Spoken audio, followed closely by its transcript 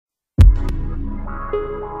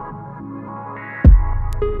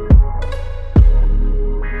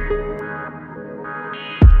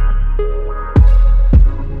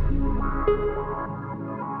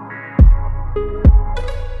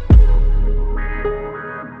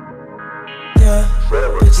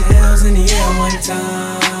hells in the air one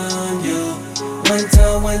time, yeah.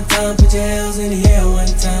 One time, put your hells in the air one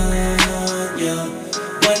time, yeah.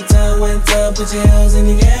 One time, put your hells in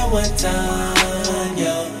the air one time,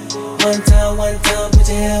 yeah. One time, put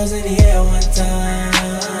your hells in the air one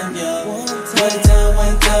time, yeah. One time.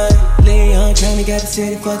 Leon County got the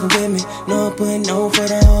city fucking with me. No I'm putting on for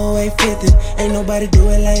the whole 850. Ain't nobody do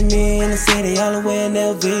it like me in the city. All the way in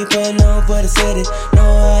LV, putting on for the city. Know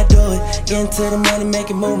how I do it. Getting to the money,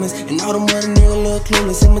 making movements. And all the money nigga look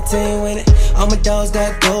clueless. In my team with it. All my dogs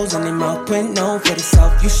got goals on their mouth. Putting on for the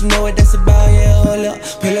South. You should know what that's about, yeah, hold up.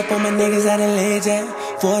 Pull up on my niggas out in Lay Jack.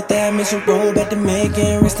 Fourth Ave Mission Road, back to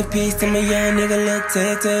Macon. Rest in peace to my young nigga, look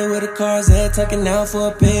tatted with the cars head tucking out for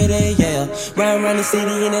a payday, yeah. Riding around the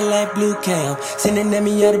city in a light blue cam. Sitting at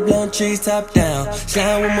me out of blowing trees top down.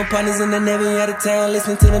 Shine with my partners in the Navy out of town.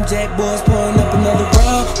 Listening to them jack boys pouring up another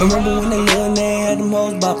round. Remember when they little and they had them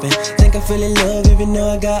hoes bopping. Think I feel in love even though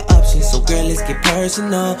I got options. So girl, let's get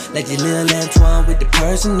personal. Like your little Antoine with the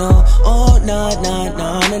personal. Oh, nah.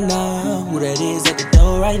 Who that is at the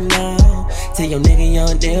door right now? Tell your nigga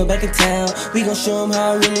young Neal back in town. We gon' show him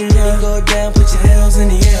how I really go down. Put your hells in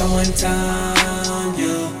the air one time,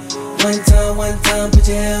 yeah. One time, put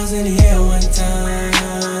your hells in the air one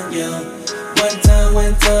time, yeah.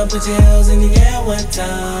 One time, put your hells in the air one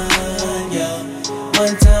time, yeah.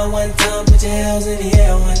 One time, put your hells in the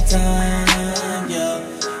air one time, yeah.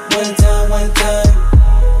 One time.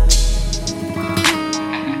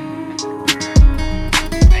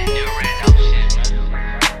 Neal Randolph shit,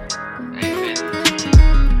 man. Hey,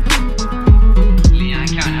 Leon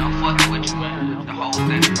County, I'm fucking with you, man. The whole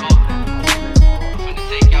thing, bro. I'm finna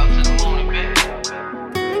take y'all to the moon and back.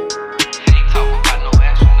 Ain't talking about no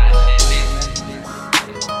astronaut shit, bitch.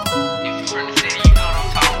 If you from the city, you know what I'm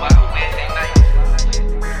talking about. Wednesday night.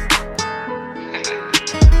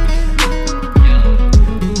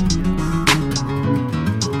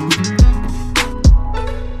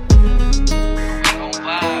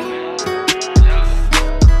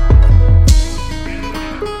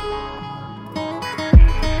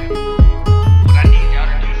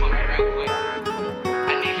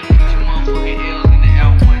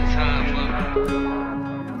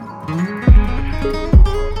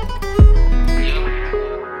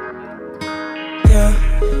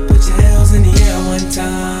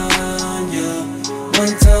 Time, yeah.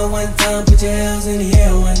 One time, put your hells in the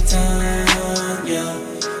air one time, yeah.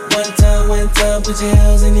 One time, put your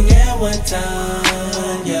hells in the air one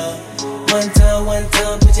time, yeah. One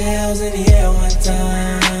time, put your hells in the air one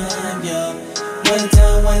time.